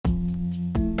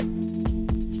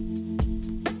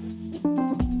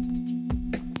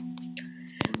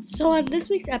So on this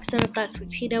week's episode of Thoughts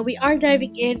with Tina, we are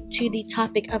diving into the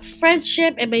topic of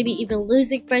friendship and maybe even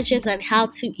losing friendships and how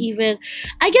to even,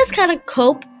 kind of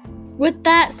cope with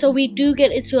that. So we do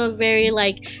get into a very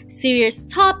serious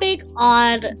topic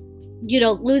on,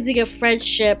 losing a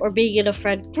friendship or being in a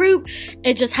friend group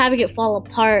and just having it fall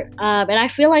apart. And I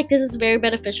feel like this is very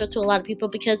beneficial to a lot of people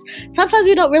because sometimes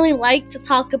we don't really like to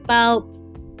talk about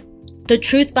the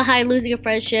truth behind losing a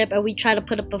friendship, and we try to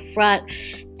put up a front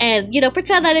and,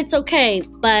 pretend that it's okay.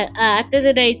 But at the end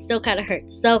of the day, it still kind of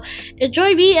hurts. So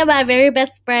enjoy me and my very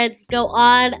best friends go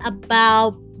on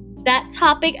about that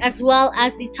topic as well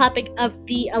as the topic of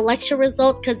the election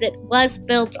results because it was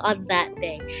filmed on that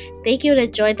day. Thank you and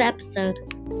enjoy the episode.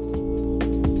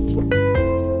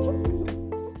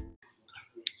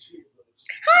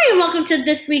 Hi and welcome to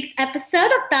this week's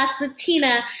episode of Thoughts with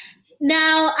Tina.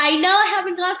 Now, I know I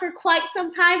haven't gone for quite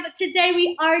some time, but today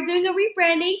we are doing a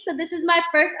rebranding. So this is my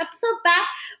first episode back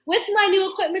with my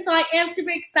new equipment, so I am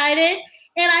super excited.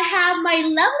 And I have my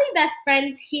lovely best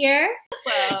friends here.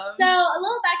 Awesome. So a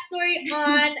little backstory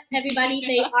on everybody.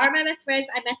 They are my best friends.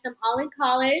 I met them all in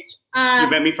college. You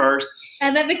met me first. I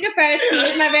met Victor first. He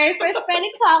was my very first friend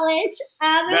in college.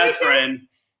 Best friend.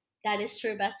 That is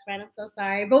true, best friend. I'm so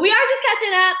sorry. But we are just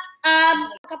catching up.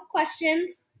 A couple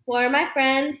questions for my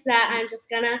friends that I'm just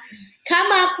going to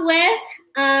come up with.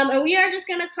 And we are just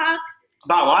going to talk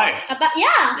about life. About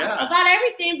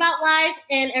everything about life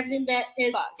and everything that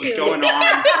is what's going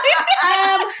on.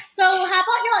 So how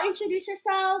about y'all introduce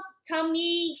yourselves? Tell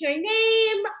me your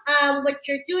name, what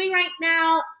you're doing right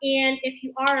now, and if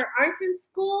you are or aren't in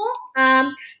school.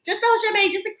 Just a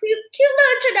cute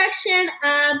little introduction.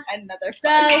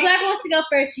 So whoever wants to go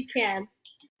first, you can.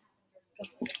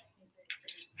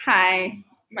 Hi,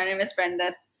 my name is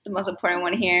Brenda, the most important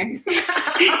one here. You're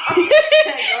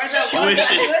the one with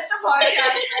the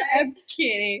podcast. I'm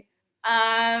kidding.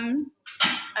 I'm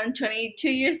 22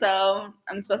 years old.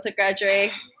 I'm supposed to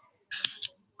graduate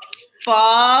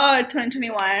fall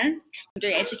 2021. I'm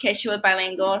doing education with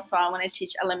bilingual, so I want to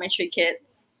teach elementary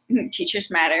kids. Teachers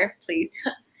matter, please.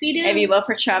 We do. If you vote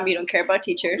for Trump, you don't care about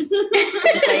teachers.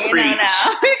 Just so you know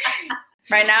now.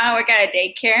 Right now, I work at a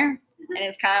daycare, and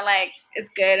it's kind of it's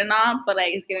good and all, but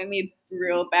it's giving me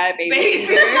real bad baby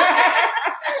fever.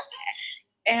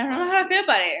 And I don't know how to feel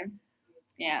about it.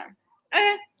 Yeah.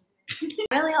 Okay.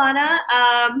 I'm Ileana.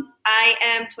 I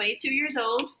am 22 years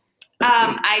old.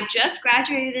 I just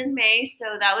graduated in May, so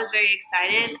that was very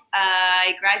exciting.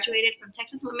 I graduated from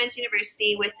Texas Women's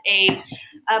University with a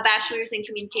bachelor's in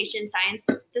communication science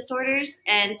disorders,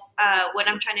 and what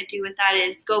I'm trying to do with that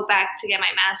is go back to get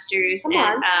my master's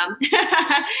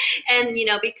and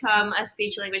become a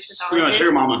speech language pathologist.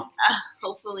 Sure, mama.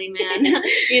 Hopefully, man.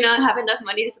 Have enough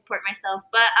money to support myself.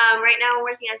 But right now, I'm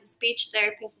working as a speech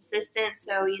therapist assistant,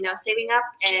 so saving up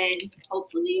and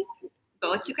hopefully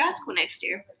go to grad school next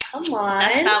year. Come on.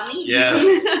 That's about me. Yes.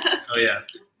 Oh, yeah.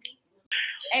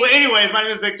 Well, anyways, my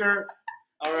name is Victor.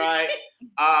 All right.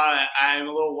 I'm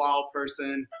a little wild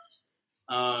person.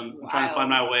 I'm trying to find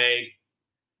my way,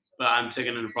 but I'm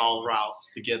taking in all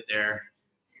routes to get there.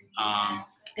 I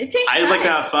just like to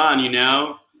have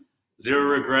fun, Zero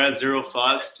regrets, zero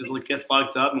fucks. Just get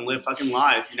fucked up and live fucking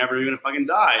life. You're never even gonna fucking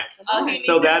die.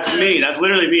 So that's me. That's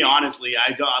literally me, honestly.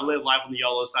 I live life on the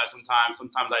YOLO side sometimes.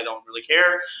 Sometimes I don't really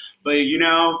care. But,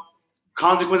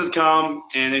 consequences come,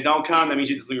 and they don't come. That means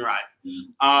you just doing right.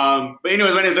 But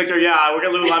anyways, my name is Victor. Yeah, I work at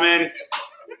Lululemon.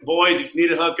 Boys, if you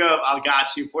need a hookup, I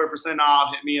got you. 40%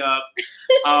 off. Hit me up.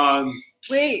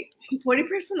 Wait,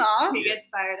 40% off? He gets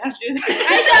fired after that.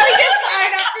 I know, he gets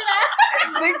fired after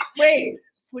that. Wait,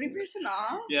 40%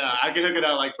 off? Yeah, I can hook it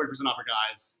up 40% off for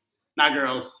guys. Not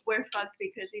girls. We're fucked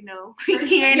because, he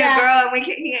ain't a girl and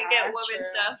he can't get woman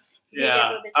stuff.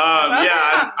 Yeah. I'm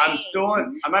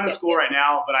not in school right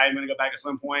now, but I'm going to go back at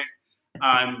some point.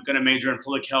 I'm going to major in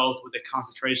public health with a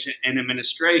concentration in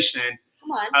administration.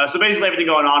 Come on. So basically everything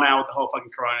going on now with the whole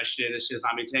fucking corona shit, this shit's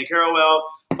not being taken care of well.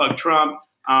 Fuck Trump.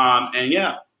 And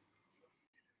yeah.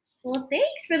 Well,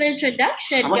 thanks for the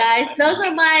introduction, guys. Those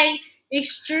are my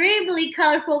extremely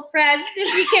colorful friends.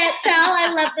 If you can't tell,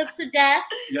 I love them to death.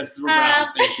 Yes, because we're brown.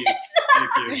 Thank you. Thank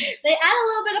you. They add a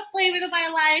little bit of flavor to my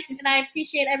life, and I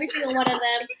appreciate every single one of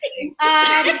them. So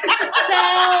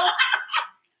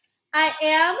I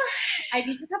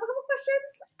do just have a couple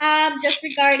questions. Just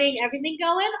regarding everything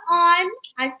going on.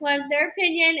 I just wanted their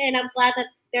opinion, and I'm glad that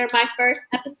they're my first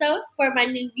episode for my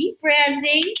new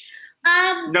rebranding.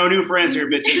 No new friends here,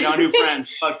 bitches. No new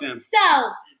friends. Fuck them.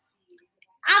 So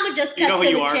I'm going to just cut to the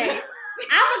chase.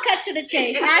 I'm going to cut to the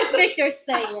chase, as Victor's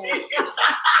saying.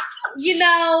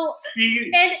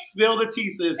 Spill the tea,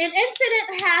 sis. An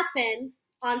incident happened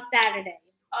on Saturday.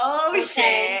 Oh, Okay.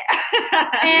 shit.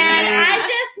 And I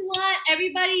just want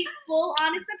everybody's full,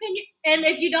 honest opinion. And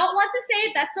if you don't want to say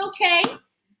it, that's okay.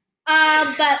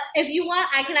 But if you want,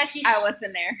 I can actually. I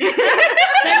wasn't there.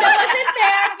 Brenda wasn't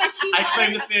there, but she. I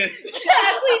claim the fifth.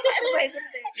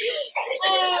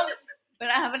 But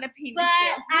I have an opinion. But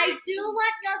still. I do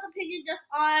want y'all's opinion just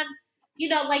on,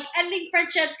 like ending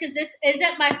friendships, because this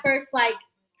isn't my first,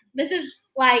 this is,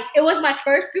 it was my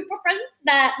first group of friends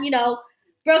that,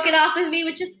 broke it off with me,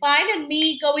 which is fine. And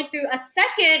me going through a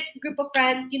second group of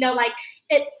friends,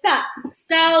 it sucks.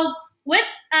 So with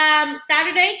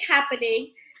Saturday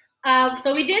happening,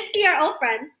 so we did see our old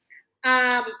friends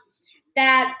that,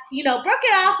 broke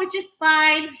it off, which is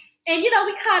fine. And,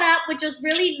 we caught up, which was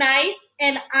really nice.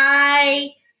 And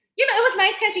it was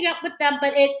nice catching up with them.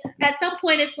 But at some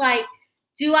point, it's like,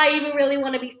 do I even really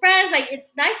want to be friends? Like,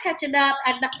 it's nice catching up.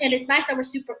 And it's nice that we're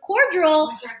super cordial.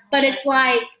 But it's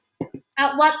like,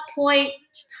 at what point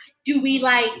do we,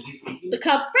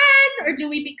 become friends? Or do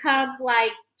we become,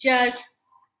 just,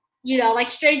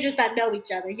 strangers that know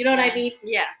each other? You know what I mean?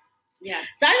 Yeah. Yeah.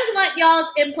 So I just want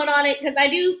y'all's input on it, because I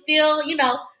do feel, you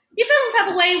feel some type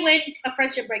of way when a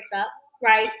friendship breaks up,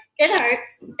 right? It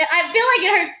hurts. I feel like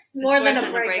it hurts more than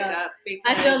a breakup.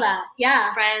 I feel that,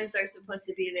 yeah. Friends are supposed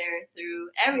to be there through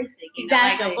everything.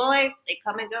 Exactly. Like a boy, they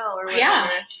come and go or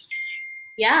whatever.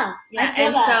 Yeah. Yeah. I feel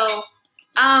And that. so,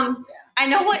 I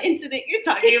know what incident you're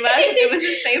talking about. It was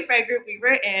the same friend group we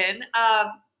were in.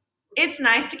 It's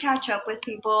nice to catch up with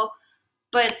people.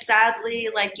 But sadly,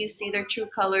 you see their true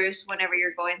colors whenever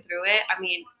you're going through it. I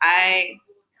mean,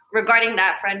 regarding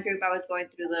that friend group, I was going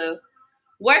through the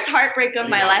worst heartbreak of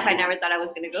my life. I never thought I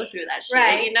was going to go through that shit,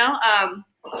 right.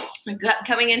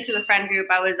 Coming into the friend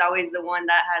group, I was always the one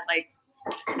that had,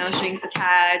 no strings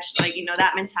attached,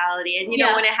 that mentality. And,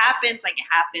 when it happens, it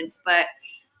happens. But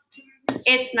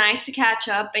it's nice to catch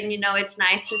up, and, it's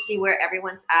nice to see where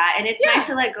everyone's at. And it's nice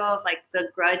to let go of, the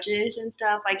grudges and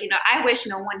stuff. I wish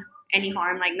no one any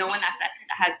harm, no one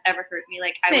has ever hurt me.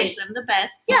 I wish them the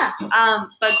best. Yeah.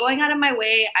 But going out of my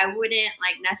way, I wouldn't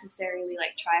necessarily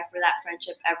try for that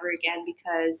friendship ever again,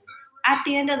 because at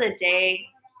the end of the day,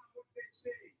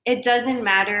 it doesn't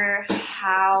matter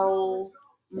how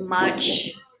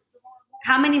many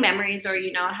memories or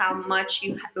how much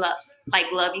you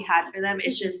love you had for them.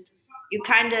 It's just you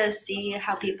kind of see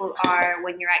how people are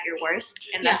when you're at your worst,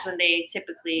 and that's when they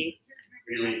typically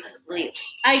leave.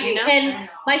 I agree. And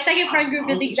my second friend group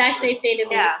did the exact same thing to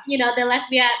me. Yeah. They left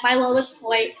me at my lowest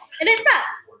point, and it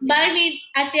sucks. But I mean,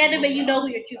 at the end of it, you know who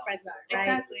your true friends are, right?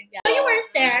 Exactly. Yeah. So you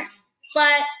weren't there,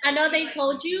 but I know they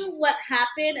told you what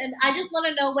happened, and I just want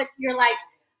to know what your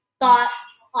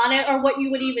thoughts on it, or what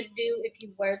you would even do if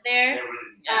you were there,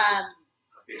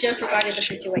 just regarding the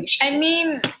situation. I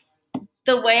mean,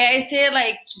 the way I say it,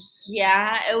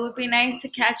 it would be nice to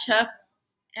catch up,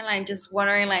 and just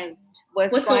wondering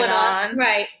what's going on,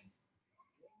 right?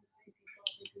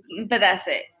 But that's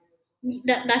it.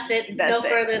 That's it. That's no it.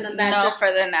 Further than that. No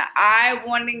further than that. I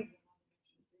want to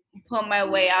put my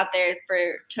way out there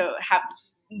to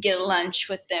get lunch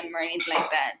with them or anything like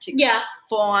that. To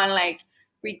full on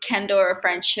rekindle a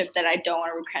friendship that I don't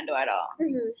want to rekindle at all.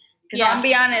 Because I'm gonna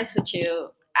be honest with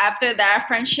you, after that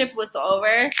friendship was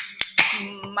over,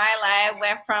 my life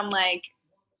went from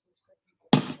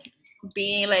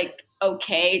being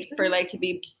okay for to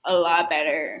be a lot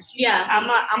better. Yeah, I'm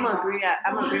agree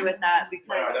with that, because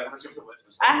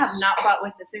I have not fought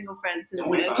with a single friend since then.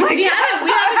 we haven't gotten in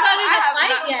a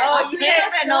fight yet. Oh, you said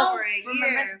it's been over a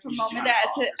year. For a moment that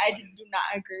I do not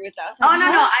agree with that. No,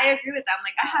 I agree with that. I'm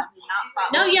I have not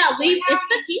fought. No, it's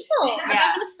been peaceful. I'm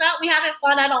not gonna stop. We haven't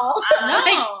fought at all.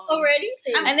 Or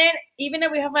anything. And then even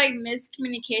if we have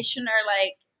miscommunication or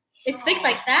it's fixed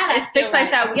like that. It's fixed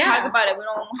like that. We talk about it. We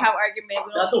don't have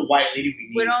argument. That's a white lady we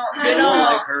need.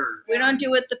 We don't do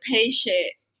with the petty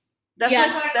shit. That's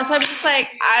why I'm just I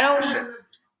don't.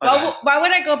 Why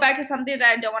would I go back to something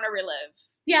that I don't want to relive?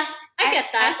 Yeah, I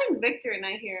get that. I think Victor and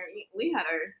I here, we had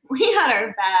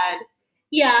our bad.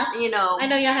 Yeah. I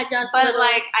know y'all had just. But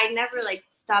I never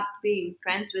stopped being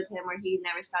friends with him, or he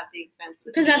never stopped being friends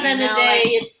with me. Because at the end of the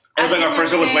day, it's our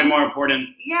friendship was way more important.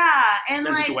 Yeah, and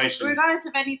the situation. Regardless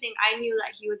of anything, I knew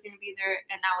that he was gonna be there,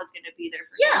 and I was gonna be there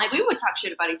for him. We would talk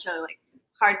shit about each other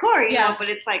hardcore, you know. But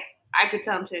it's I could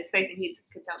tell him to his face, and he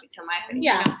could tell me to my face.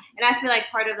 Yeah. You know? And I feel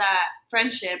part of that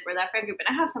friendship or that friend group, and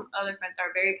I have some other friends that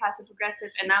are very passive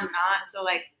aggressive, and I'm not. So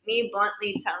me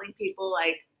bluntly telling people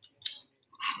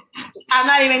I'm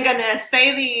not even gonna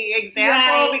say the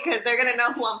example because they're gonna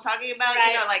know who I'm talking about.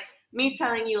 Right. Me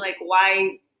telling you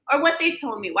why or what they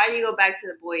told me. Why do you go back to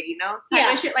the boy? You know,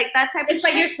 type of shit, like that type. It's of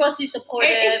like shit. you're supposed to support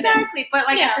it. Exactly, but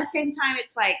like at the same time,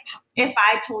 it's like if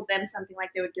I told them something,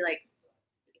 like they would be like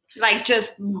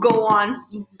just go on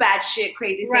bad shit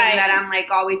crazy, saying that I'm like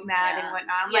always mad and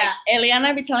whatnot. I'm like,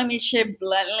 Ileana be telling me shit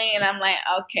bluntly, and I'm like,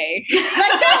 okay. Like,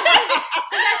 no,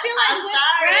 because I feel like with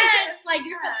friends, like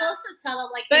you're supposed to tell them,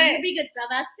 like, hey, you're being a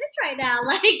dumbass bitch right now.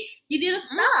 Like, you need to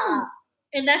stop.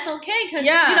 And that's okay, because,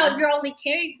 you know, you're only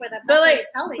caring for them. But, like,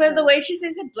 but the way she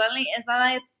says it bluntly,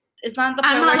 it's not the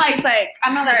point where she's like,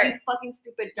 I'm not like, you fucking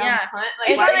stupid dumb cunt. Like,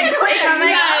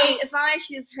 it's not like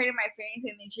she's hurting my feelings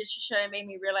and then she's trying to make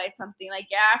me realize something. Like,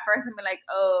 at first I'm like,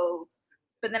 oh,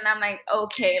 but then I'm like,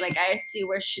 okay, like I see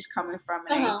where she's coming from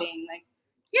and everything. Like,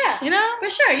 you know, for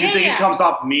sure. You think it comes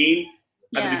off mean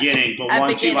at the beginning, but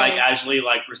once you like actually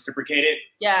like reciprocate it,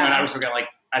 not reciprocate, like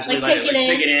actually like,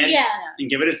 take it in, and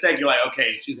give it a sec. You're like,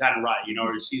 okay, she's had it right, you know,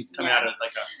 or she's coming out of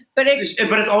like a. But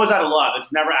it's always out of love.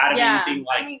 It's never out of anything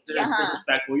like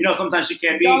disrespectful. You know, sometimes she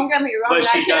can be. Don't get me wrong, but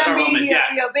she does her moment. Be a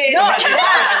bitch. No, like, all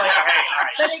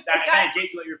right. But that kind of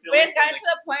gets you what you're feeling. But it's gotten to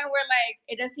the point where like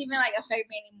it doesn't even like affect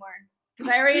me anymore.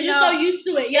 Because I already You're know. just so used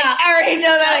to it. Yeah, I already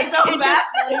know that like so bad.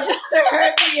 It just to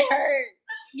hurt me hurt.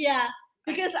 Yeah.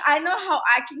 Because I know how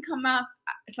I can come out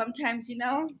sometimes, you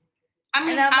know. I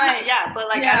mean, I'm like, but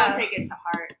like I don't take it to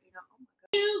heart, you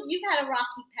know. You've had a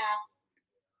rocky path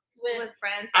with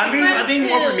friends. I mean, I think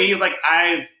more for me, like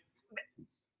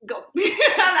go.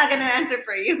 I'm not gonna answer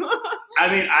for you. I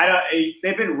mean,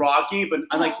 they've been rocky, but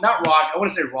I'm like not rocky. I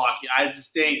wouldn't say rocky. I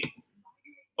just think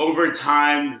over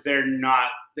time they're not.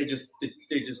 They just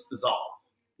dissolve.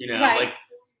 You know, like.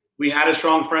 We had a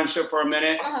strong friendship for a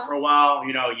minute, for a while,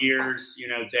 you know, years, you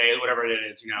know, days, whatever it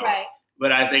is, you know. Right.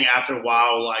 But I think after a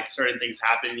while, like certain things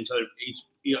happen in each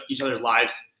other's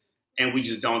lives, and we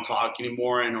just don't talk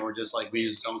anymore, or just like we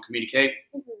just don't communicate.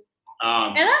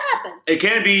 And that happens. It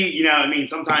can be, you know, I mean,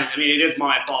 sometimes, I mean, it is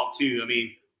my fault too. I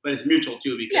mean, but it's mutual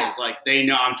too because like they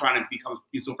know I'm trying to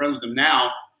be so friends with them now,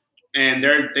 and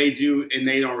they do, and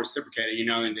they don't reciprocate it, you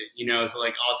know, and you know, so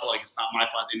like also like it's not my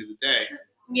fault at the end of the day.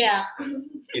 Yeah.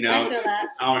 You know, I feel that.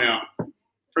 I don't know.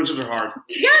 Friendships are hard.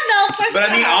 Yeah, no, friendships But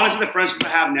I mean, are hard. honestly, the friendships I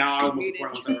have now are the most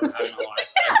important ones I've ever had in my life.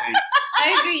 I think.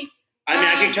 I agree. I mean,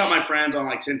 I can count my friends on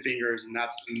like 10 fingers, and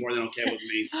that's more than okay with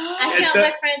me. I count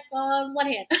my friends on one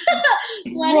hand.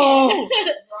 One hand.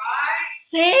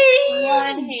 Same.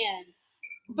 One hand.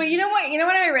 But you know what? You know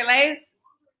what I realized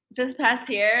this past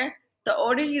year? The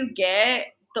older you get,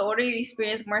 the older you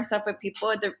experience more stuff with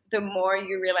people, the more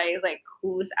you realize like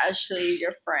who's actually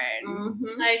your friend.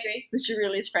 Mm-hmm. I agree. Who's your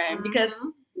realest friend? Because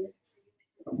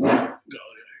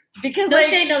no like,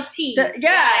 shade, no tea. No shade,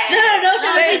 no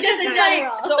tea. Just in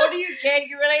general. The older you get,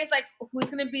 you realize like who's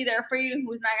gonna be there for you and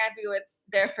who's not gonna be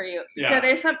there for you. Because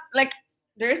there's some like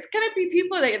there's gonna be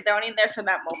people that are only there for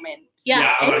that moment.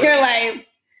 In your life.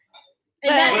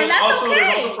 And that's also, okay.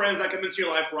 There's also friends that come into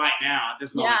your life right now at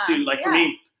this moment too. Like for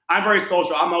me, I'm very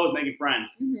social. I'm always making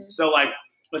friends. Mm-hmm. So like,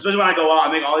 especially when I go out,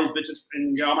 I make all these bitches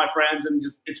and all my friends, and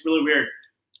just it's really weird.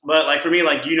 But like for me,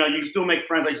 like you know, you still make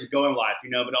friends like just go in life, you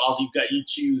know. But also you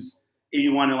choose if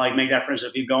you want to like make that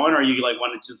friendship keep going, or you like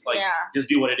want to just like just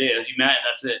be what it is. You met,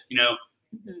 that's it, you know.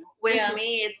 Mm-hmm. With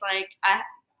me, it's like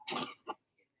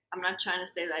I'm not trying to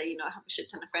say that, you know, I have a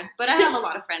shit ton of friends, but I have a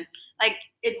lot of friends. Like,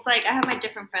 it's like I have my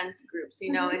different friend groups,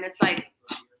 you know, and it's like,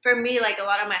 for me, like a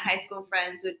lot of my high school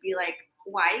friends would be like,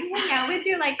 why you hang out with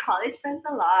your like college friends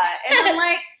a lot? And I'm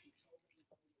like,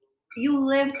 you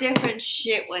live different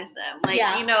shit with them. Like,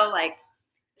 you know, like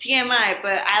TMI,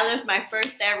 but I lived my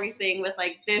first everything with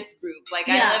like this group. Like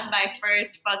I lived my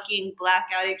first fucking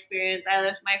blackout experience. I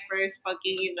lived my first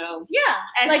fucking, you know,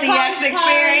 SCX like experience.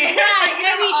 Like, you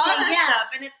know, all that stuff.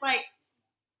 And it's like,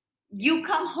 you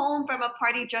come home from a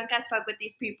party drunk as fuck with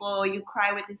these people, you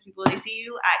cry with these people, they see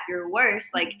you at your worst,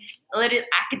 like a little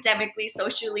academically,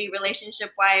 socially,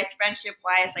 relationship-wise,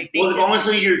 friendship-wise. Like, it's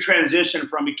honestly your transition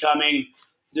from becoming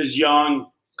this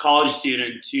young college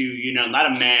student to, you know, not a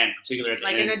man in particular.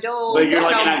 Like an adult. But you're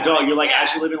like an adult. You're like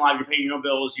actually living life. You're paying your own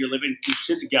bills. You're living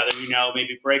shit together, you know,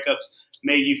 maybe breakups,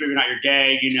 maybe you figuring out you're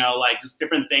gay, you know, like just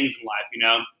different things in life, you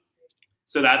know.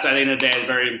 So that's, at the end of the day, is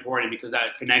very important because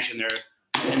that connection there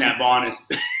and that bond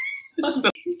is.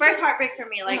 First heartbreak for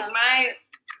me, like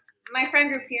my friend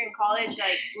group here in college,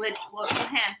 like a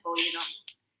handful, you know.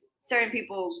 Certain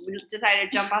people decided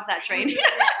to jump off that train.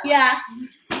 Yeah.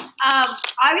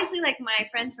 Obviously, like my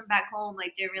friends from back home,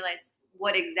 like didn't realize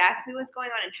what exactly was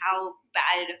going on and how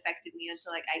bad it affected me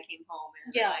until like I came home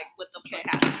and like what the fuck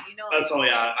happened, you know? That's all.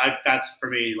 Yeah, that's for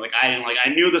me. Like I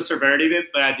knew the severity of it,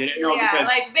 but I didn't know because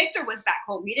like Victor was back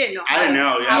home. He didn't know. I didn't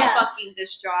know. How fucking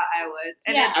distraught I was.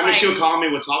 And I mean, she would call me,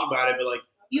 would talk about it, but like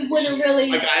you wouldn't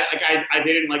really I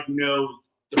didn't like know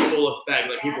the full effect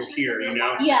like people hear, you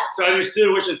know. Yeah. So I understood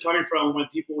where she's coming from when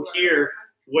people here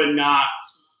were not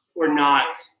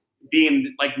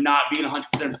being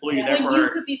 100% fully there for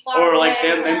her, or like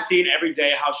them seeing every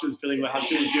day how she was feeling, how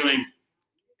she was doing,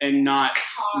 and not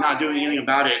doing anything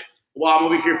about it. Well, I'm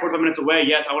over here 45 minutes away.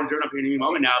 Yes, I want to driven up here any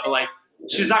moment now, but like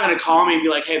she's not gonna call me and be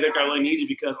like, "Hey, Victor, I really need you,"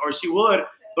 because, or she would,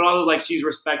 but also like she's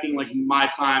respecting like my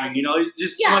time and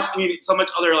just so much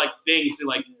other like things to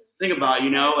like think about,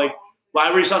 like. Well,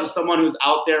 I reached out to someone who's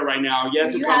out there right now.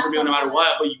 Yes, you come for me no matter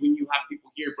what, but when you have people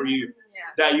here for you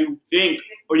that you think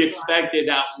or you expected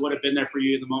that would have been there for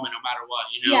you in the moment no matter what,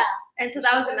 Yeah, and so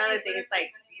that was another thing. It's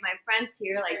like my friends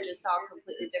here like just saw a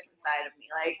completely different side of me.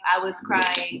 Like I was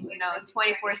crying,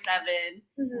 24/7,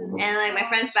 and like my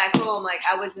friends back home, like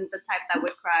I wasn't the type that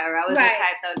would cry, or I was the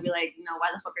type that would be like,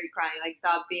 why the fuck are you crying? Like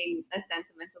stop being a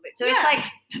sentimental bitch. So it's like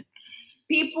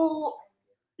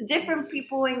different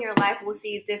people in your life will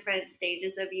see different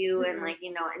stages of you and like,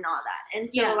 and all that. And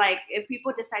so like if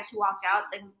people decide to walk out,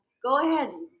 then go ahead.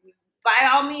 By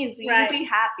all means, you be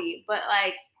happy. But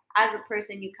like as a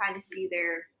person, you kind of see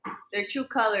their true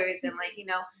colors and like,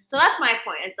 so that's my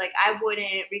point. It's like I wouldn't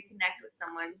reconnect with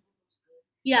someone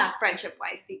friendship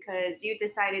wise because you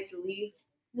decided to leave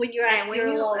when you're at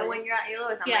your lowest. And when you're at your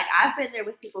lowest. I'm like, I've been there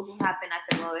with people who have been at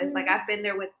their lowest. Like I've been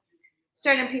there with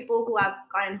certain people who have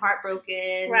gotten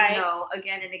heartbroken,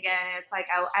 again and again. And it's like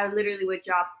I literally would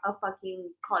drop a fucking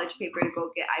college paper to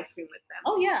go get ice cream with them.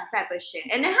 Oh yeah, type of shit.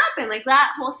 And it happened. Like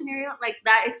that whole scenario, like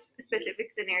that specific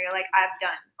scenario, like I've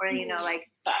done, or like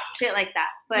shit like that.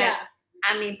 But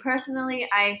I mean, personally,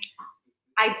 I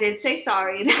did say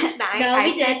sorry that night. No, I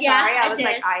said sorry. I was did.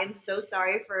 like, I am so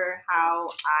sorry for how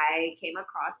I came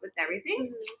across with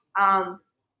everything.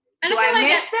 Do I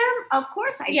miss them? Of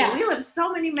course I do. We live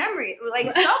so many memories,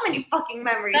 like so many fucking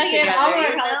memories together.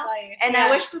 And I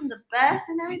wish them the best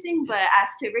and everything. But as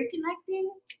to reconnecting,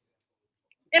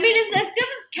 I mean, it's good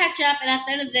to catch up. And at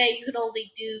the end of the day, you can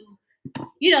only do,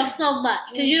 so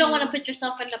much because you don't want to put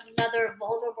yourself in another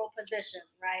vulnerable position,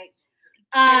 right?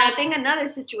 And I think another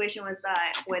situation was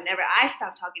that whenever I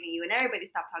stopped talking to you and everybody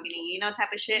stopped talking to you,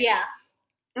 type of shit. Yeah.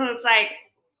 And it's like,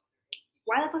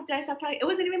 why the fuck did I stop talking? It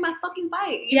wasn't even my fucking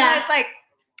fight. You know, it's like,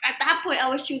 at that point, I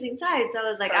was choosing sides. So I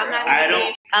was like, I'm not going to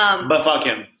leave. But fuck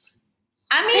him.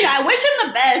 I mean, I wish him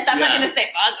the best. I'm not going to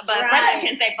say fuck, but Brenda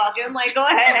can say fuck him. Like, go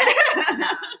ahead.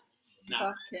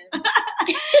 Fuck him.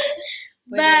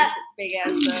 But big ass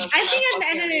I think at the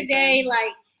end of the day,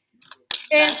 like,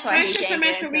 if friendships are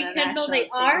meant to rekindle, they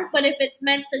are. But if it's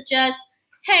meant to just,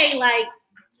 hey, like,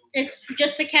 if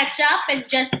just to catch up and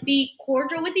just be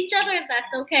cordial with each other,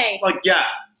 that's okay. Like,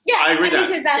 I agree that.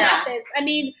 Because that happens. I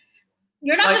mean,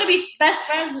 you're not going to be best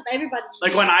friends with everybody.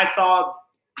 Like when I saw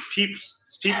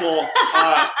people,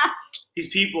 these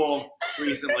people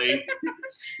recently,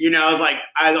 like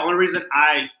the only reason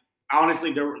I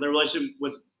honestly the relationship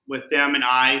with them and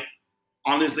I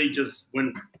honestly just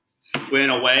went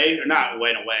away, or not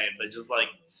went away, but just like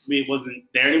it wasn't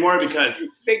there anymore because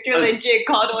Victor legit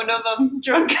called one of them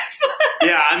drunk.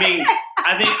 Yeah, I mean,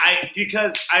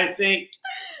 I think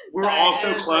we were all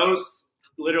so close,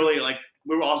 literally, like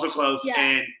we were all so close,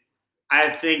 and I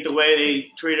think the way they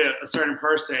treated a certain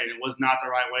person was not the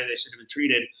right way they should have been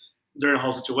treated during the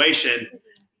whole situation.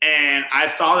 And I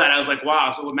saw that. I was like,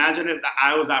 wow. So imagine if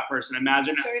I was that person.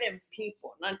 Imagine certain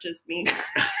people, not just me.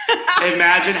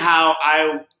 Imagine how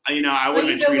I would have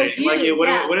been treated. Like,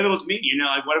 what if it was me?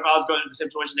 Like, what if I was going through the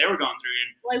situation they were going through?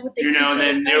 And, like, and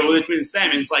then they were literally the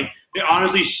same. And it's like, they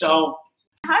honestly show.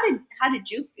 How did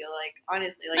you feel? Like,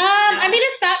 honestly, like. I mean,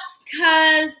 it sucks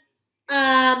because,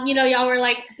 y'all were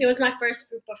like, it was my first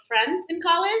group of friends in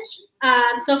college.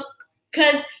 So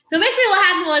basically what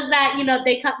happened was that,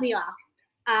 they cut me off.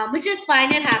 Which is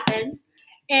fine, it happens.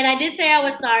 And I did say I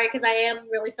was sorry because I am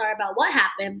really sorry about what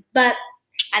happened. But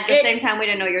at the same time, we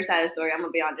didn't know your side of the story, I'm going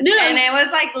to be honest. No. And it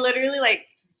was like literally like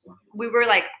we were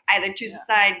like either choose a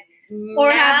side or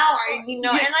now or, and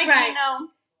like,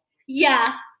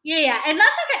 Yeah. And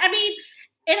that's okay. I mean,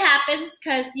 it happens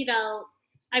because,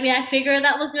 I figured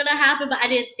that was going to happen, but I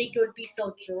didn't think it would be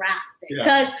so drastic.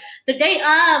 Because the day of,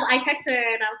 I texted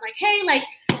her and I was like, hey, like,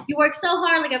 you worked so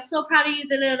hard. Like, I'm so proud of you.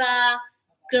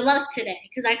 Good luck today,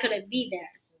 because I couldn't be there.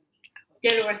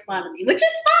 Didn't respond to me, which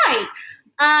is fine.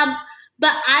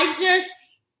 But I just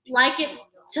like it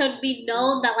to be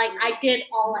known that like I did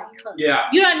all I could. Yeah.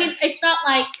 You know what I mean? It's not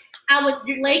like I was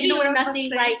flaking or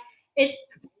nothing. Like it's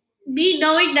me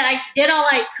knowing that I did all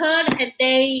I could and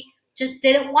they just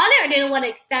didn't want it or didn't want to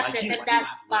accept it, and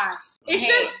that's fine. It's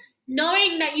just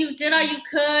knowing that you did all you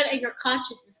could and your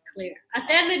conscience is clear. At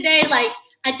the end of the day, like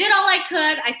I did all I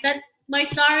could. I said my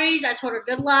sorries. I told her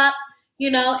good luck. You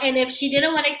know, and if she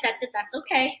didn't want to accept it, that's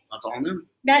okay. That's on them.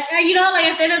 That you know, like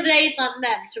at the end of the day, it's on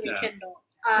them to rekindle.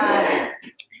 And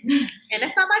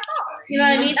it's not my fault. You know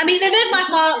what I mean? I mean, it is my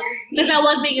fault because I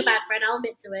was being a bad friend. I'll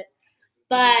admit to it.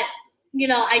 But you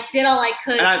know, I did all I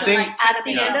could. And I think at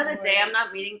the end of the day, I'm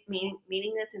not meaning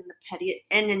this in the petty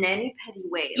and in any petty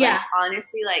way. Like,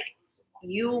 honestly, like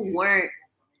you weren't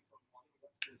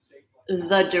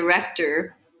the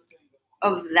director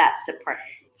of that department.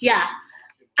 Yeah.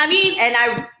 I mean, and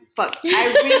I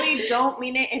really don't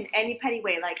mean it in any petty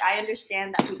way. Like, I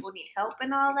understand that people need help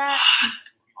and all that.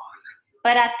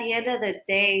 But at the end of the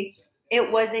day,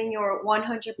 it wasn't your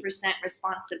 100%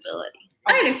 responsibility.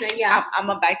 I understand, yeah. I'm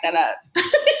going to back that up.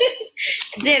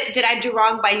 Did I do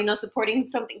wrong by, supporting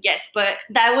something? Yes, but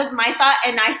that was my thought,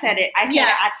 and I said it. I said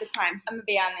it at the time. I'm going to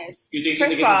be honest. You think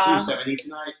First of all,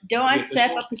 don't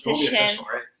accept a position.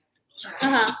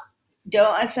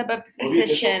 Don't accept a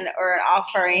position or an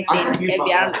offer or anything if you're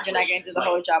not going to do the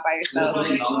whole job by yourself.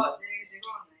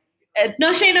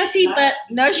 No shade, no tea, but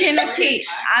no shade, no tea.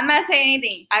 I'm not saying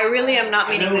anything. I really am not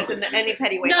meaning this in any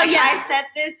petty way. No, I said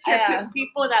this to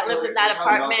people that lived in that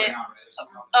apartment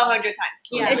 100 times.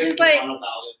 Yeah. It's just like,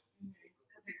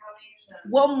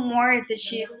 what more did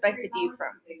she expected you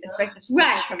from?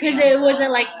 Right, because it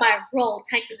wasn't like my role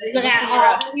technically. Like,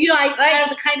 I have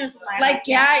the kindness of my like,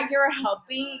 you're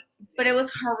helping, but it was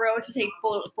her role to take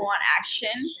full on action.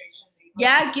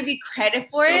 Yeah, give you credit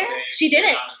for it. She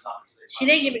didn't. She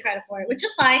didn't give me credit for it, which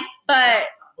is fine. But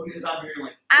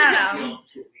I don't know.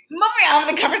 Moving on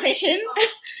with the conversation.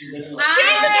 Change the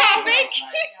topic.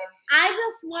 I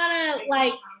just want to,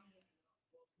 like,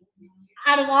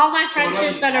 out of all my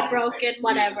friendships that are broken,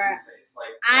 whatever,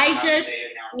 I just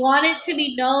want it to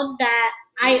be known that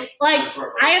I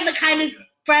am the kindest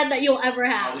friend that you'll ever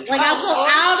have. Like, I will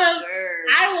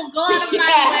go out of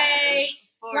my way.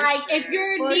 Like, if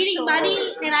you're needing money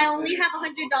and I only have $100,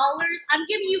 I'm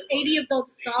giving you 80 of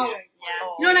those dollars.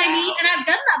 You know what I mean? And I've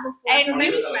done that before for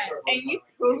many friends. And you've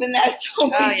proven that so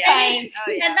many times.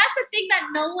 And that's the thing that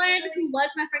no one who was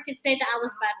my friend can say that I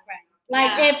was a bad friend.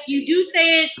 Like, if you do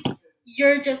say it,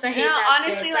 you're just a hate.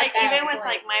 Honestly, bitch, like even with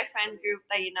like my friend group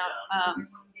that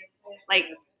like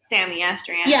Sammy,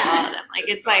 Astor, and all of them. Like,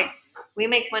 it's like we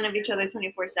make fun of each other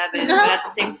 24/7, but at the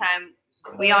same time,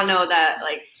 we all know that,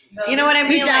 like, you know what I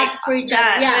mean? We die for each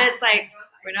other. But it's like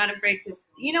we're not afraid to,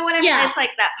 you know what I mean? It's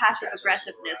like that passive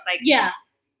aggressiveness, like that.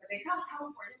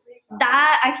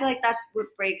 I feel like that's what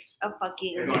breaks a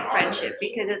fucking friendship,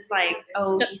 because it's like,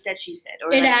 oh, he said, she said,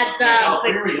 or it adds up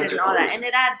and all that, and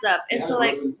it adds up. And so,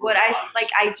 like, what I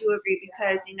do agree,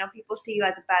 because people see you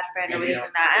as a bad friend or this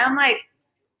and that, and I'm like,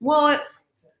 well,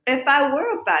 if I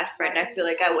were a bad friend, I feel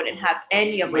like I wouldn't have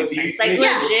any of my friends. Like,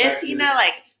 legit, Tina,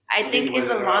 like, I think in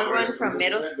the long run from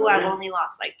middle school, I've only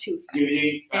lost like 2 friends.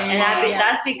 And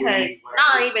that's because,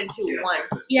 not even 2, 1.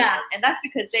 Yeah. And that's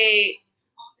because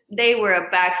they were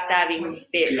a backstabbing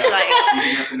bitch. Like,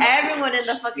 everyone in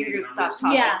the fucking group stopped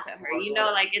talking to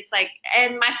her. Like, it's like,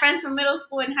 and my friends from middle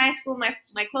school and high school, my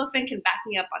close friend can back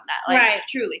me up on that. Like,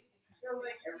 truly.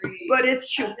 But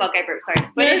it's true. Fuck, I burped, sorry.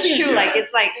 But it's true. Like,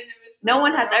 it's like, no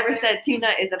one has ever said Tina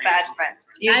is a bad friend.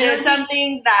 You did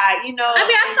something that, I mean,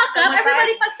 I fucked up.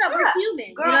 Everybody fucks up. We're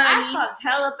human. Girl, I fucked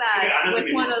hella bad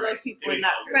with one of those people in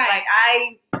that group. Right. Like,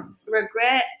 I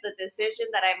regret the decision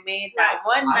that I made that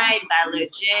one night that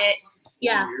legit.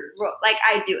 Yeah. Like,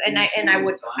 I do. And I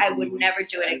would never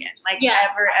do it again. Like,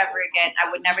 ever again.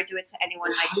 I would never do it to anyone,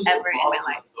 like, ever in my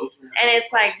life. And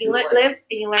it's like, you live and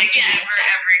you learn from your mistakes.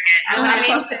 I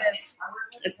mean,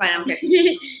 it's fine. I'm good.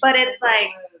 But it's like,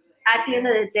 at the end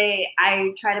of the day,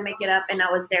 I try to make it up, and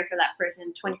I was there for that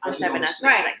person 24/7 as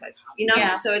much as I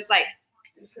could. So it's like,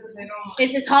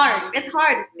 it's hard. It's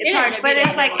hard. It's hard. But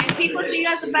it's like, if people see you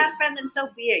as a bad friend, then so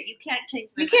be it. You can't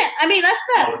change them. You can't. I mean, that's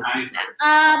the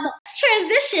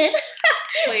transition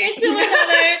into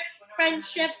another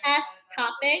friendship-esque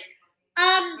topic.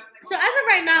 So as of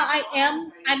right now,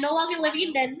 I'm no longer living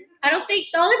in Denton. I don't think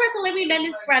the only person living in Denton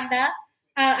is Brenda.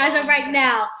 As of right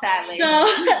now, sadly. So.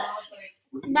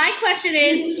 My question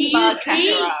is, do you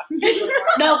think...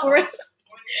 No, for real.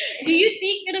 Do you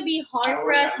think it'll be hard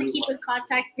for us to keep in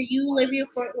contact for you living in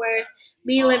Fort Worth,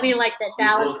 me living in like the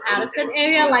Dallas Addison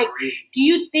area? Like, do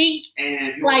you think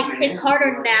like it's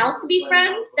harder now to be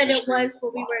friends than it was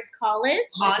when we were in college?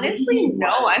 Honestly,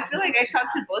 no. I feel like I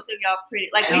talk to both of y'all pretty.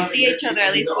 Like we see each other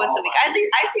at least once a week. I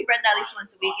see Brenda at least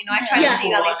once a week. You know, I try to see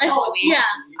you at least once a week. Yeah.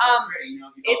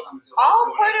 It's all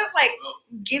part of like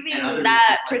giving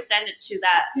that percentage to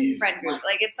that friend group.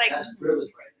 Like it's like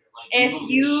if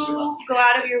you go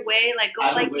out of your way, like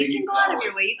you can go out of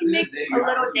your way. You can make a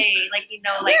little day, like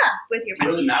with your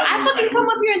friends. I fucking come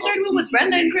up here in third wheel with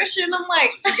Brenda and Christian. I'm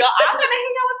like, yo, I'm gonna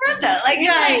hang out with Brenda. Like,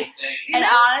 and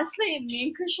honestly, me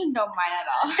and Christian don't mind at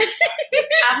all.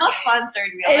 I'm a fun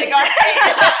third wheel. Like,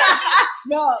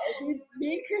 no,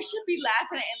 me and Christian be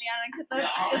laughing at Ileana because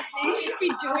the things she be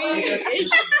doing is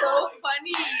just so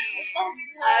funny.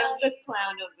 I'm the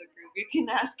clown of the group. You can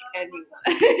ask anyone.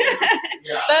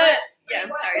 But yeah, I'm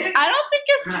sorry. I don't think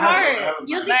it's hard.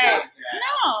 You think so?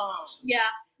 No. Yeah.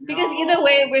 Because either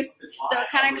way, we're still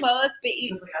kind of close, but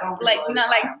we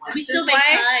still make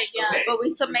time. Yeah. But we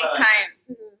still make time.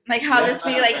 Mm-hmm. Like how this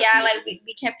week,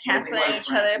 we kept canceling each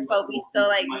other, but we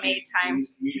still made time.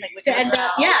 Like to end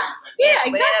up, yeah,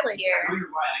 exactly.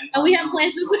 And we have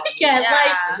plans this weekend.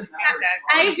 Yeah.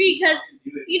 I agree because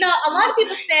a lot of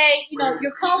people say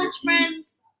your college friends.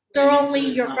 They're only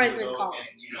your friends in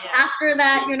college. After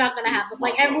that, you're not going to have them.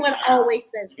 Like, everyone always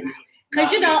says that.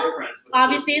 Because,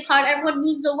 obviously it's hard. Everyone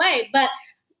moves away. But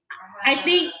I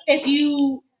think if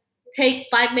you take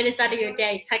 5 minutes out of your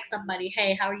day, text somebody,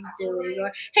 hey, how are you doing?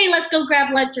 Or, hey, let's go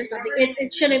grab lunch or something.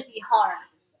 It shouldn't be hard,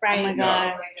 right? Oh, my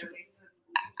God.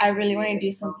 I really want to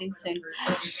do something soon.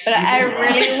 But I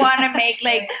really want to make,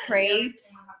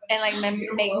 crepes. And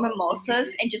make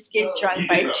mimosas and just get drunk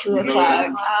by 2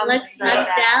 o'clock. Let's down.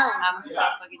 I'm so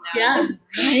fucking down.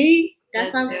 Yeah. Right? That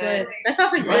sounds good. That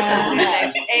sounds like good time.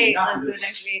 Let's do it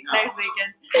next week. Next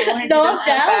weekend. No, I'm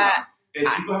down.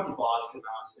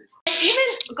 Even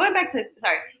going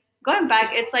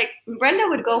back, it's like Brenda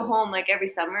would go home every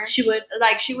summer. She would.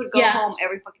 She would go home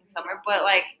every fucking summer. But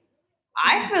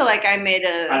I feel like I made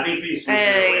an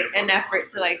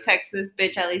effort to text this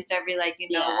bitch at least every 1 or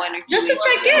 2 just to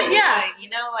check in, yeah.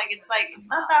 It's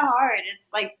not that hard. It's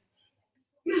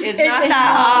not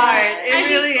that hard. It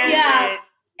really isn't. Yeah.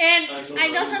 And I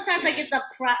know sometimes it's a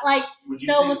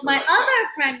so with my other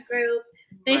friend group,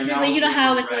 basically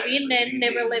how I was living, and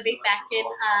they were living back in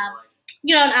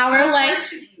an hour away,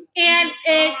 and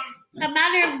it's a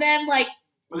matter of them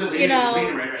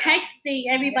texting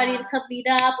everybody to come meet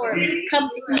up or come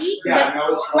to eat. But,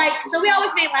 so we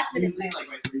always made last minute plans,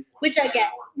 which I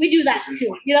get. We do that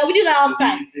too. We do that all the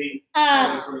time.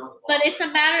 But it's a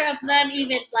matter of them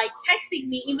even texting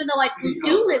me, even though I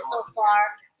do live so far,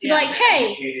 to be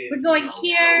hey, we're going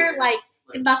here,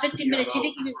 in about 15 minutes. You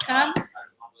think you can come?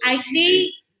 I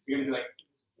think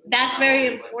that's very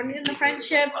important in the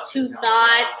friendship, to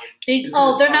not think,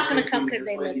 they're not going to come because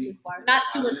they live too far. Not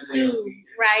to assume,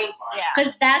 right? Yeah.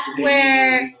 Because that's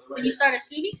where, when you start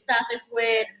assuming stuff, is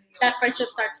when that friendship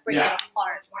starts breaking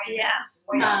apart. Yeah.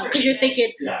 Because you're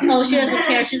thinking, she doesn't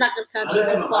care, she's not going to come,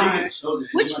 she's too far.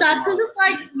 Which sucks, because it's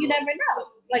you never know.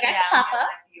 I can pop up,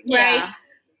 right?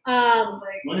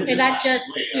 And that just,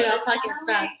 fucking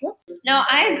sucks. No,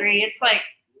 I agree. It's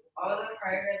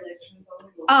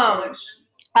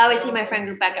I always see my friend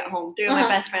group back at home. 3 of my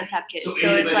best friends have kids. So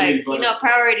it's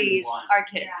priorities are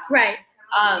kids. Right.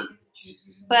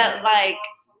 But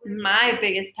my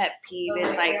biggest pet peeve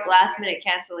is last minute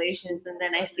cancellations, and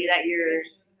then I see that you're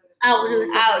out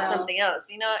something else,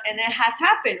 and it has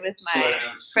happened with my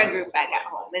friend group back at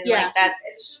home. And that's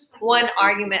one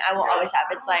argument I will always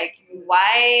have. It's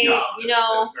why,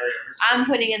 I'm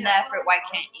putting in the effort, why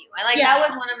can't you? And that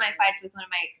was one of my fights with one of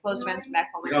my close friends from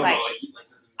back home.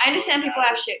 It's I understand people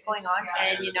have shit going on,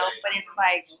 and but it's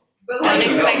don't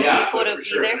expect people to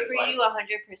be there for you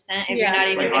 100% if you're not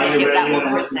even gonna give that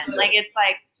 1%. It's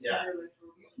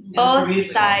both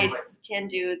sides can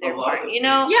do their part,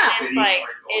 Yeah. It's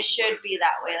it should be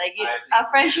that way. A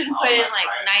friend should put in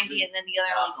 90 and then the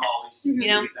other only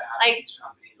 10.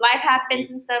 Life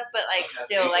happens and stuff, but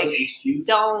still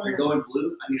don't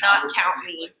not count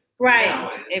me. Right.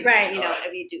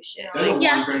 If you do shit.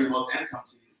 Yeah.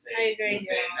 I agree.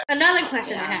 Another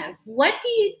question I have: what do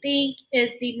you think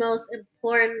is the most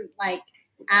important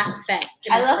aspect?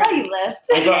 I love how you left.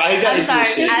 I'm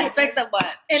sorry. Aspect of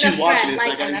what? She's watching this.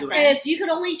 If you could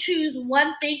only choose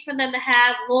one thing for them to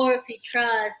have: loyalty,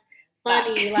 trust,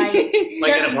 money,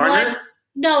 just in a partner?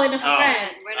 No, in a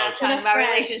friend. We're not talking about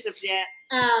relationships yet.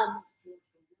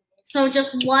 So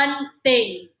just one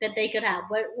thing that they could have.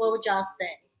 What would y'all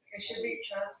say? It should be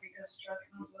trust because trust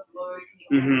comes with loyalty.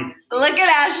 Mhm. Look at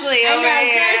Ashley over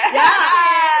here.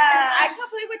 I can't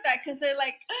believe with that because they're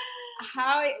like,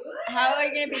 how are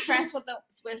you gonna be friends with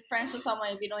someone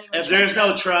if you don't even? If there's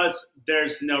no trust,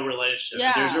 there's no relationship.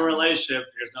 Yeah. If there's no relationship,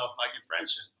 there's no fucking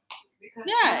friendship. Because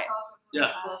Yeah.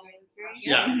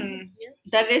 Yeah. Mhm.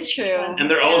 That is true. And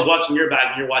they're always watching your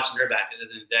back, and you're watching their back at the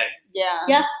end of the day.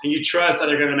 Yeah. And you trust that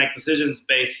they're going to make decisions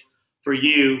based for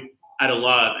you out of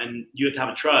love, and you have to have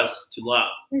a trust to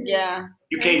love. Yeah.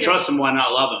 You can't trust someone and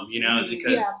not love them,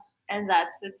 because And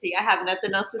that's the tea. I have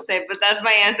nothing else to say, but that's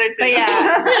my answer too.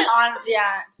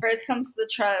 But first comes the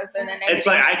trust, and then it's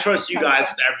like I trust you guys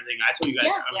with everything. I told you guys,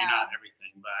 Yeah. not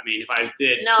everything, but I mean, if I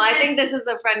did, No, I think this is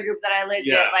a friend group that I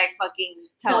legit like fucking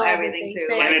tell everything to.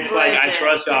 Same. and it's like I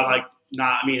trust y'all, like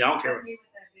not. I mean, I don't care.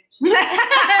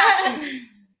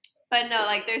 But no,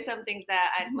 like there's some things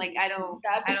that I like. I don't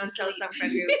tell some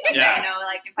friend groups. Yeah. I know,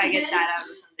 like if I get sad out.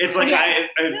 It's like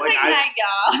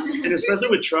y'all. and especially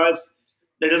with trust,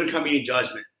 there doesn't come any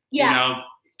judgment. Yeah. Of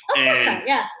course not.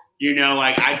 Yeah.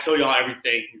 Like I tell y'all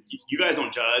everything. You guys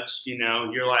don't judge.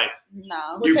 You're like,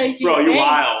 No. We'll tell you to bro, your you're face.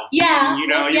 wild. Yeah.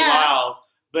 You're wild.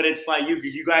 But it's like you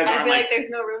guys I aren't feel like. like there's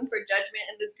no room for judgment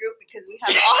in this group because we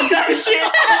have all the shit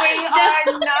that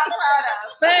we are not proud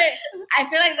of. But I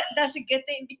feel like that's a good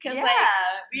thing because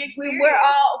we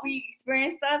we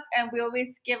experience stuff and we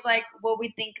always give like what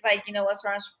we think like what's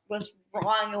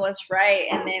wrong and what's right,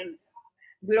 and then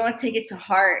we don't take it to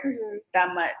heart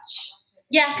that much.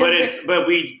 Yeah. But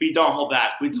we don't hold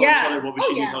back. We tell each other what we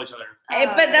should tell each other.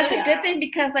 But that's a good thing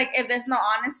because like if there's no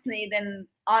honesty, then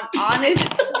honesty.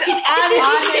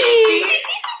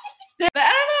 But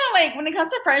I don't know, like when it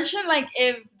comes to friendship, like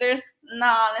if there's no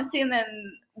honesty, then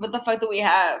what the fuck do we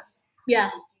have? Yeah.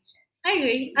 I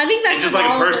agree. I think that's it's just like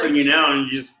a person, and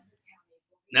you just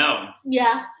know.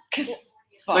 Yeah. Cause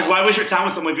like why waste your time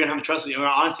with someone if you don't have trust with or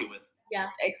honesty with? Yeah.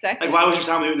 Exactly. Like why waste your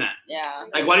time doing that? Yeah.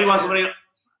 Like why do you want somebody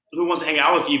who wants to hang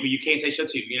out with you but you can't say shit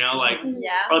to? Like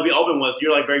or be open with.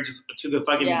 You're like very just to the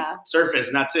fucking surface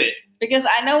and that's it. Because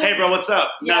I know. Hey bro, what's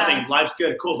up? Nothing. Life's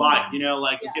good. Cool. Bye.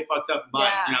 Let's get fucked up. And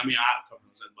bye. Yeah. I mean,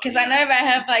 because I know if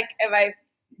I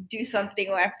do something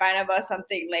or I find about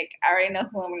something, like I already know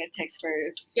who I'm gonna text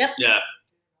first. Yep. Yeah.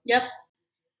 Yep.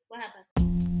 What happened?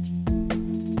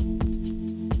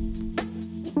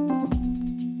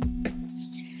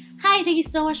 Hi, thank you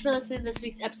so much for listening to this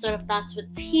week's episode of Thoughts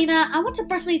with Tina. I want to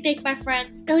personally thank my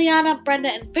friends Ileana, Brenda,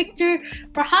 and Victor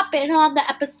for hopping on the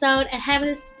episode and having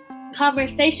this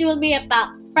conversation with me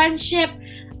about friendship.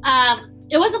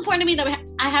 It was important to me that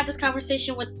I had this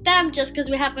conversation with them just because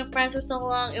we have been friends for so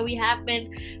long and we have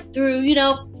been through,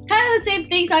 kind of the same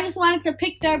thing. So I just wanted to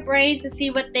pick their brains to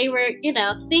see what they were,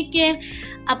 thinking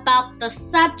about the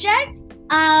subject.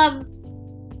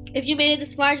 If you made it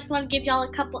this far, I just want to give y'all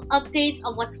a couple updates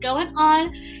on what's going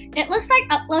on. It looks like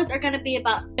uploads are going to be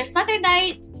about Sunday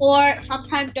night or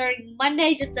sometime during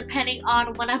Monday, just depending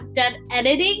on when I'm done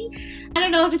editing. I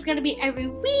don't know if it's going to be every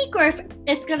week or if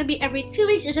it's going to be every 2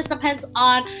 weeks. It just depends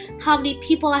on how many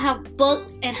people I have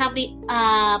booked and how many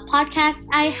podcasts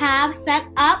I have set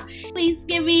up. Please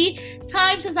give me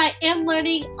time since I am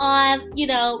learning on,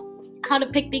 how to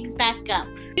pick things back up.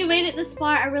 If you made it this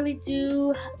far, I really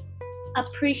do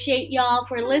appreciate y'all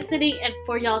for listening and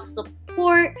for y'all's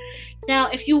support. Now,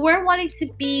 if you were wanting to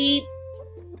be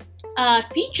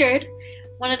featured,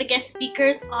 one of the guest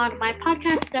speakers on my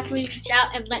podcast, definitely reach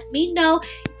out and let me know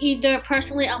either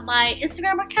personally on my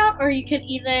Instagram account or you can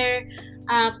either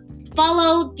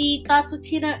follow the Thoughts with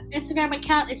Tina Instagram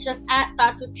account. It's just at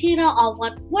Thoughts with Tina, all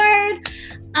one word.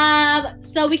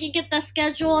 So we can get that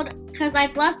scheduled because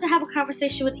I'd love to have a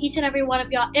conversation with each and every one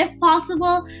of y'all if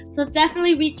possible. So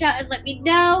definitely reach out and let me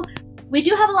know. We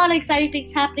do have a lot of exciting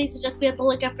things happening, so just be on the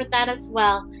lookout for that as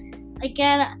well.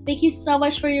 Again, thank you so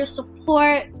much for your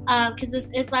support because this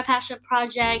is my passion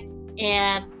project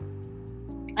and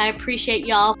I appreciate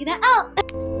y'all. Get it out.